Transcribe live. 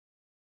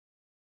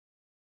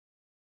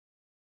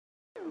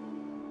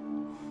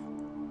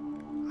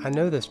I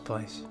know this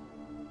place.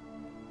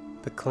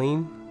 The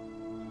clean,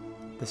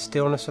 the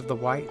stillness of the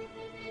white.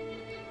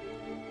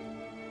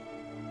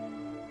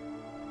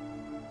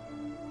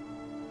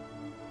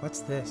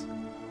 What's this?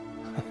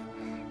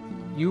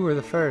 You were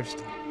the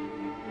first.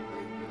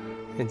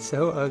 And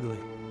so ugly.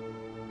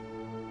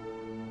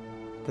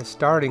 The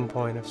starting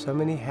point of so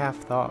many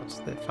half-thoughts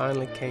that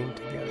finally came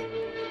together.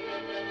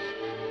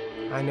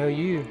 I know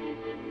you.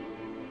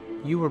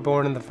 You were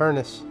born in the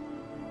furnace.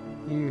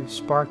 You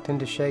sparked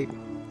into shape.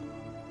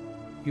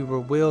 You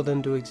were willed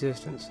into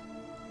existence.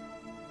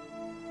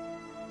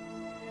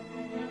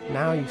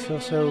 Now you feel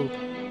so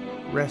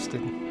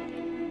rested,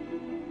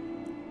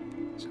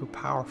 so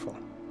powerful,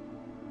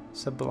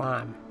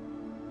 sublime.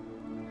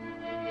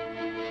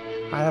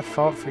 I have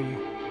fought for you,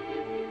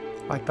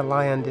 like the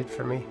lion did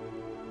for me.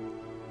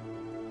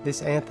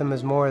 This anthem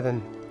is more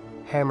than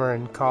hammer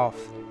and cough,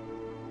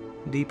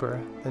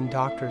 deeper than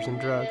doctors and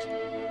drugs.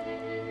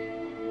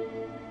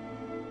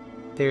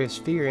 There is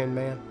fear in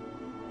man,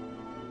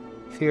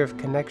 fear of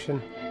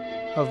connection,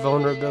 of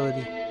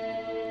vulnerability,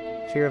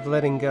 fear of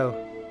letting go.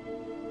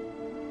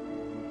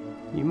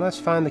 You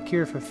must find the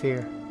cure for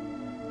fear,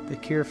 the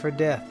cure for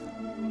death,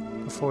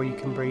 before you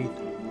can breathe.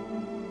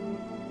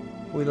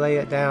 We lay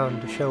it down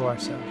to show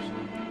ourselves.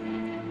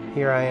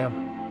 Here I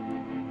am.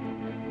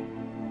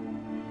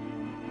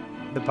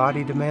 The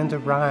body demands a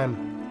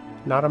rhyme,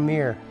 not a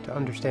mirror to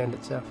understand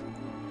itself.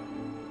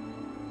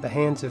 The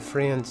hands of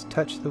friends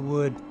touch the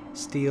wood,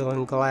 steel,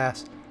 and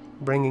glass,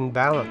 bringing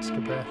balance to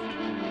breath.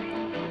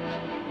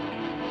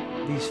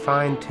 These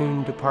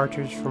fine-tuned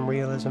departures from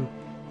realism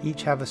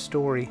each have a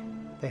story.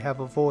 They have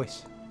a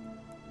voice.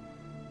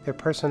 Their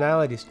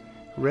personalities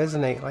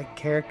resonate like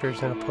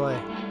characters in a play.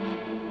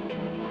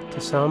 To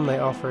some, they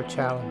offer a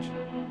challenge.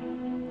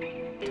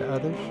 To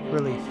others,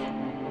 relief.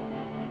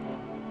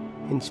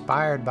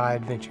 Inspired by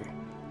adventure,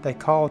 they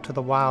call to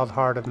the wild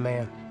heart of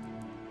man.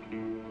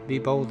 Be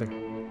bolder.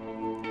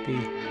 Be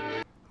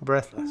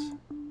breathless.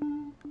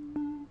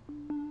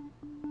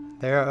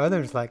 There are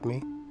others like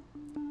me.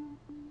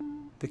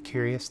 The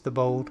curious, the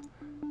bold.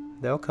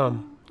 They'll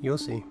come, you'll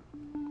see.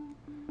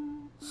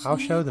 I'll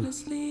show them.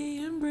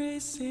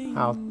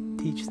 I'll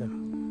teach them.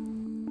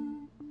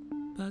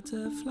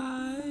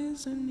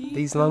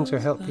 These lungs are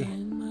healthy.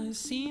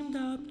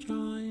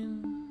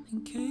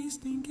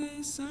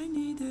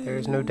 There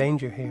is no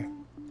danger here.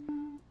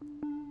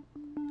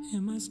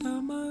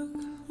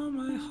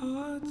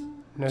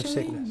 No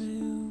sickness.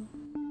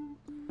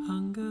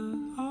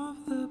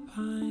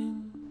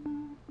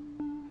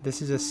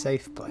 This is a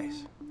safe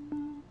place.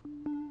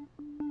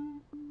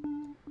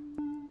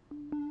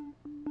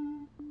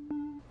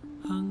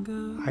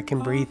 I can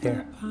breathe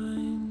there.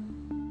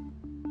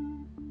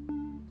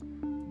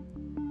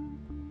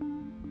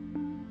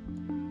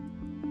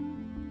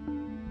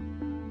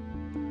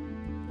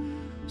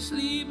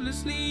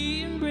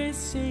 Sleeplessly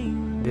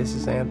embracing. This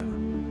is Anthem.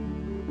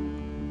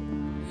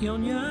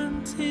 Yon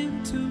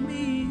yearning to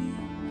me,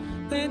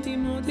 plenty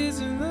more days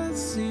in the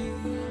sea,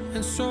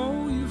 and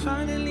so you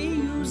finally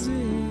use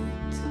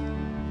it.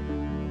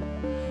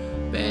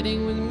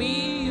 Bedding with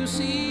me, you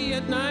see,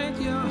 at night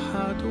your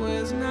heart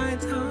wears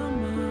nighttime.